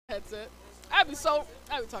headset. I'd be talking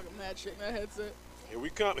mad shit in that headset. Here we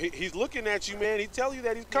come. He's looking at you, man. He tell you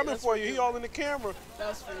that he's coming for you. He all in the camera.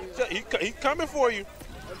 That's for you. He's coming for you.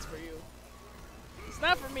 That's for you. It's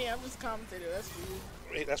not for me. I'm just a commentator. That's for you.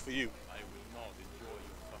 Hey, that's for you.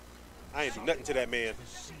 I ain't do nothing to that man.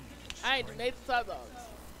 I ain't do Nathan's hot dogs.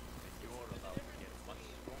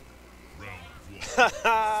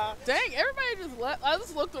 Dang, everybody just left. I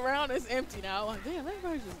just looked around. It's empty now. I'm like, damn,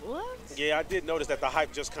 everybody just left? Yeah, I did notice that the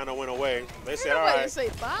hype just kind of went away. They said, all Everybody right, say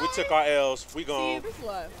bye. we took our L's. We gone. See, this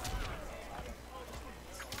left.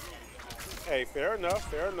 Hey, fair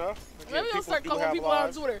enough, fair enough. Again, Maybe I'll start calling people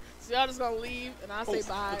lives. on Twitter. So y'all just gonna leave and I say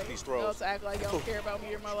bye. Look at these throws. Y'all to act like y'all don't care about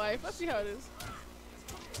me or my life. Let's see how it is.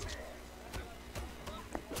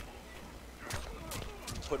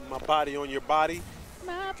 Putting my body on your body.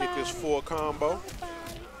 My Get this body, full combo.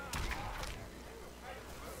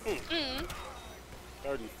 35.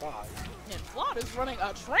 And Flawed is running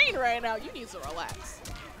a train right now. You need to relax.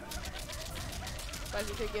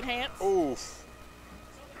 Especially take enhance. Oof.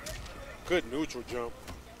 Good neutral jump.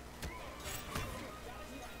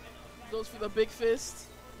 Goes for the big fist.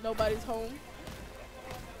 Nobody's home.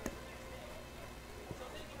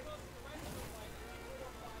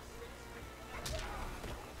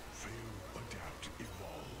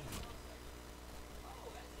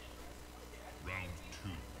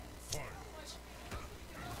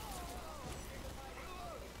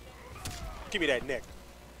 Give me that neck.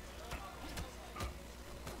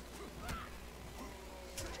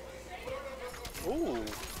 Ooh.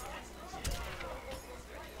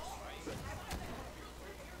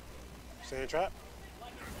 Sand trap.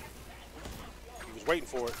 He was waiting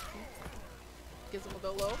for it. Gives him a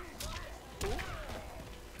go low.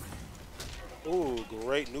 Ooh. Ooh,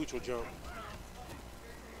 great neutral jump.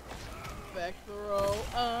 Back throw.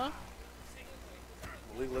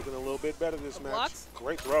 Malik looking a little bit better this match. Blocks.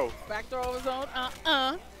 Great throw. Back throw of his own.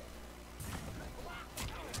 Oh,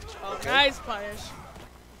 Okay. nice punish.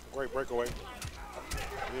 Great breakaway. You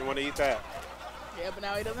didn't want to eat that. Yeah, but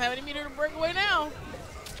now he doesn't have any meter to break away now.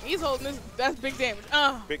 He's holding this. That's big damage.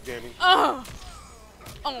 Big damage. Oh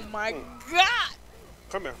my God.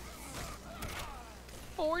 Come here.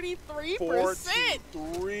 43%.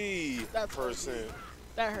 43%.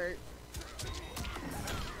 That hurt.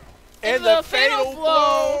 And the fatal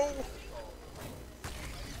blow.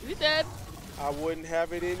 Is he dead? I wouldn't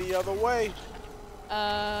have it any other way.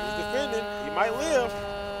 He's defending. He might live.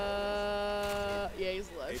 Yeah, he's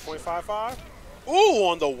left. 8.55. Ooh,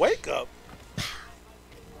 on the wake up.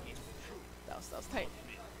 That was tight.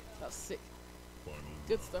 That was sick.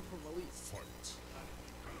 Good stuff from Malik.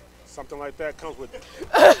 Something like that comes with.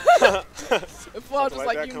 If Flawed just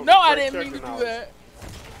like, you know I didn't mean to do that.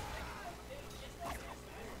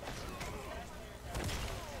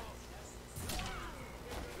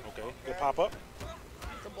 Okay, good pop up.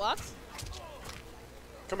 The blocks.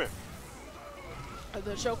 Come here.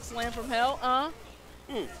 The choke slam from hell.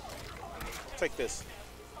 Take this.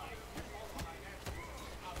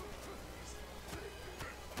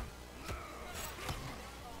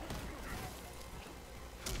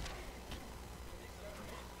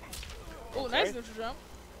 Oh, okay. nice neutral jump.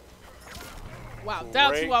 Wow,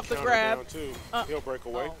 down two off the grab. Down two. He'll break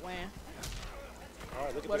away. Oh, man. All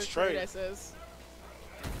right, look at What this a trade trade. that says.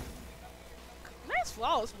 Nice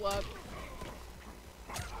flawless block.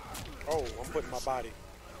 Oh, I'm putting my body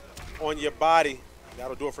on your body.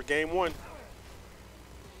 That'll do it for game one.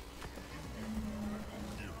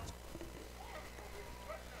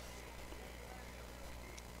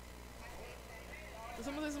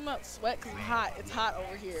 Somebody some up sweat because it's hot. It's hot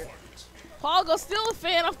over here. Paul, go steal a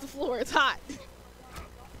fan off the floor. It's hot.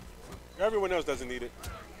 Everyone else doesn't need it.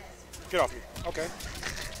 Get off me. Okay.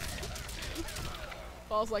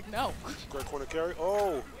 Paul's like, no. Great corner carry.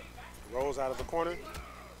 Oh, rolls out of the corner.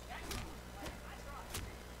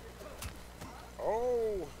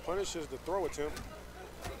 Oh, punishes the throw attempt.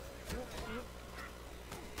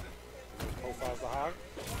 Profiles the high.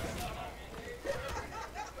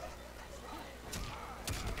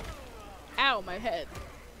 Ow, my head.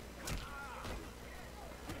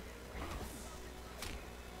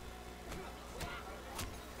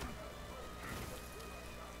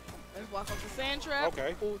 Let's block off the sand trap.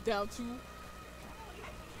 Okay. Oh, down two.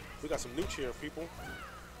 We got some nukes here, people.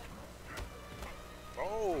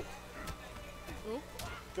 Oh. Ooh.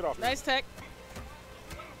 Get off me. Nice tech.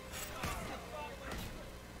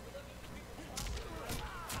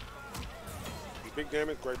 Big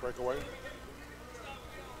damage, great breakaway.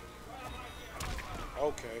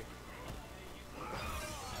 Okay.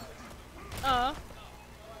 Oh,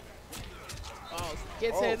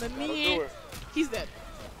 gets hit in the knee. He's dead.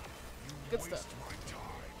 Good stuff.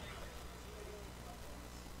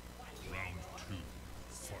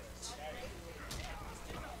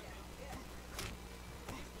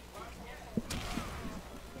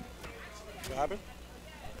 happened?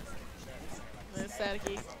 It's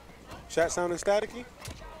staticky. Chat sounding staticky?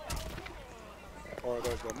 Or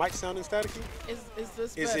the mic sounding staticky? Is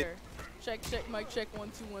this Is better? Check, mic check,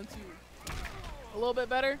 1 2 1 2. A little bit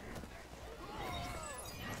better.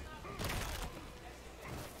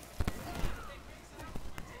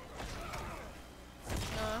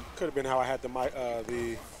 Could have been how I had the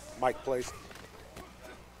mic placed.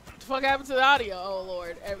 What the fuck happened to the audio? Oh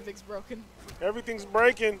Lord, everything's broken. Everything's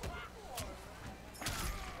breaking.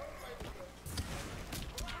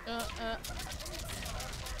 All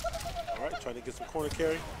right, trying to get some corner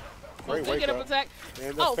carry. Great wake up. Attack.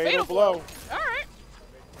 And the fatal blow. All right.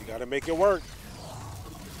 You got to make it work.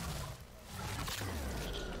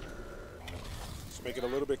 Let's make it a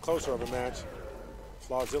little bit closer of a match.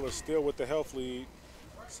 Flawedzilla still with the health lead.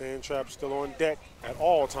 Sand Trap still on deck at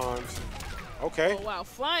all times. Okay. Oh, wow.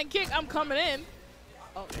 Flying kick. I'm coming in.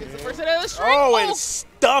 Oh, it's the first hit of the streak. Oh, and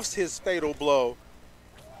stuffs his fatal blow.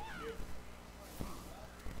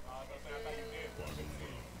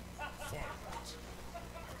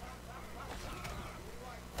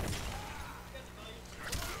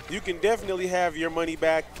 You can definitely have your money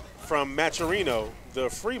back from Matcherino, the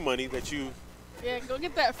free money that you... Yeah, go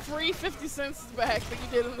get that free 50 cents back that you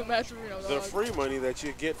did in the Matcherino. The free money that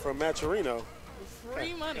you get from Matcherino. The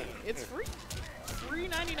free money. It's free. Free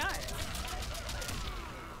 99.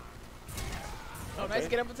 Oh, okay. Nice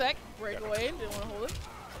get up attack. Break away. Didn't want to hold it.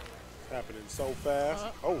 Happening so fast.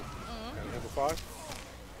 Got a number 5.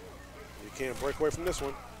 You can't break away from this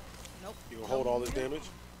one. Nope. You can hold all this damage.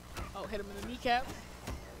 Oh, hit him in the kneecap.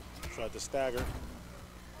 Tried to stagger.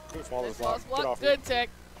 Good fall his block. Get off. Good tech.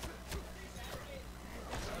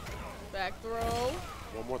 Back throw.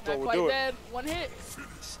 One more throw will do dead. it. One hit.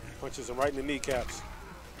 Punches him right in the kneecaps.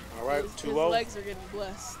 All right, 2-0. His legs are getting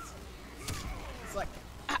blessed. It's like,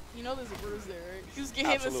 you know there's a bruise there, right? You just get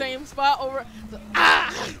hit in the same spot over.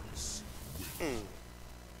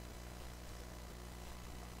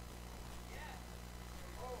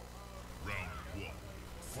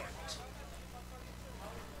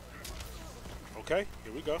 Okay,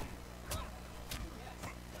 here we go.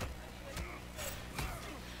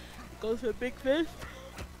 Goes for a big fish.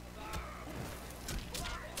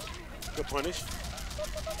 Good punish.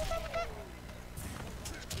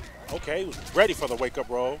 Okay, ready for the wake-up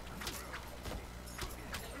roll.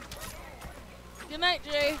 Good night,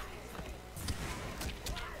 Jay.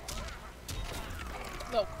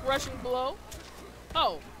 No, crushing blow.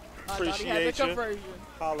 Oh, I thought he had the conversion.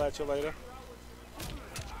 Holla at you later.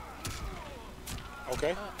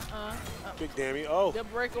 Okay. Big dammy. Oh. The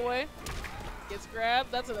breakaway. Gets grabbed.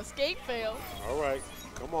 That's an escape fail. All right.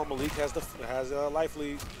 Come on, Malik has a life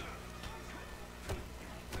lead.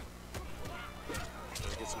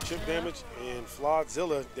 Get some chip damage, and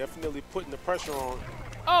Flawedzilla definitely putting the pressure on.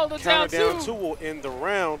 Oh, the down two will end the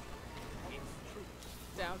round.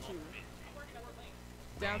 Down 2.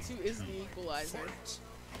 Down 2 is the equalizer.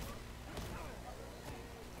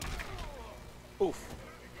 Oof.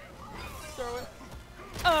 Throw it.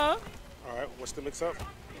 All right, what's the mix-up?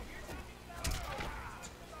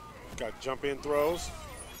 Got jump-in throws.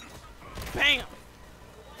 Bam!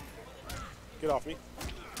 Get off me.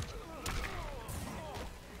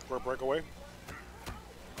 For a breakaway.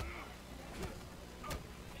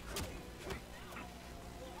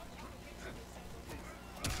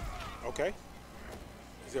 Okay.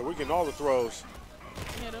 He said we're getting all the throws.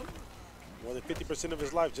 Hit him. More than 50% of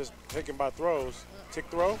his life just taken by throws. Tick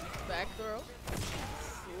throw. Back throw.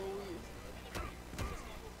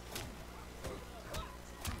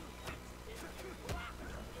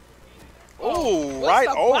 Oh, right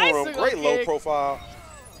over him. Great low profile.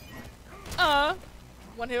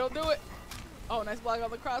 One hit will do it. Oh, nice block on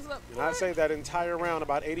the cross up. And I'd say that entire round,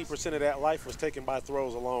 about 80% of that life was taken by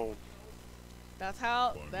throws alone. That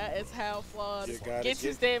is how Flawed gets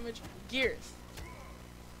his damage. Gears.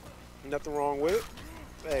 Nothing wrong with it.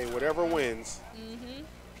 Hey, whatever wins.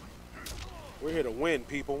 We're here to win,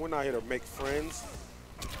 people. We're not here to make friends.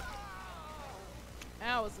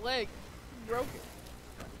 Ow, his leg. Broke it.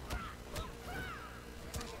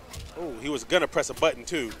 Oh, he was going to press a button,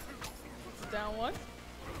 too. Down 1.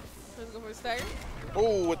 Let's go for a stagger.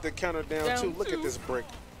 Oh, with the counter down 2. Look at this break.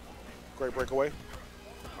 Great breakaway.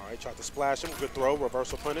 All right, tried to splash him. Good throw.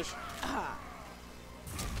 Reversal punish.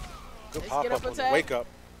 Good pop-up on the wake-up.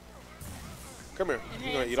 Come here.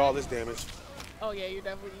 You're going to eat all this damage. Oh, yeah, you're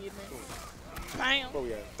definitely eating it. Bam. Oh,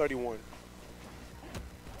 yeah, 31.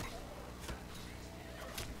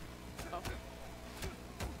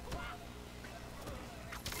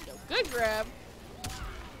 Good grab.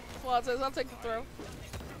 Flawed says, I'll take the throw.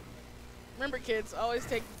 Remember, kids, always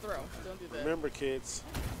take the throw. Don't do that. Remember, kids.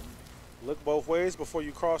 Look both ways before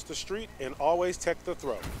you cross the street, and always take the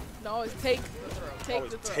throw. No, always take the throw. Take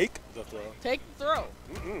Always the throw. take the throw. Take the throw.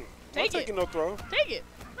 Mm-mm. Take I'm taking no throw. Take it.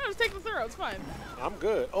 No, just take the throw. It's fine. I'm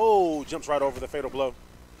good. Oh, jumps right over the fatal blow.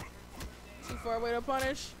 Too far away to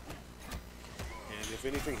punish. And if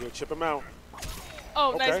anything, he'll chip him out. Oh,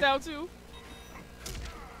 Okay. nice down two.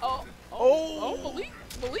 Oh. Malik.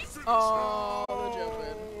 Oh, the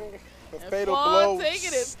jumping. The And fatal Flaw blow taking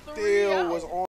it still 3-0. was on.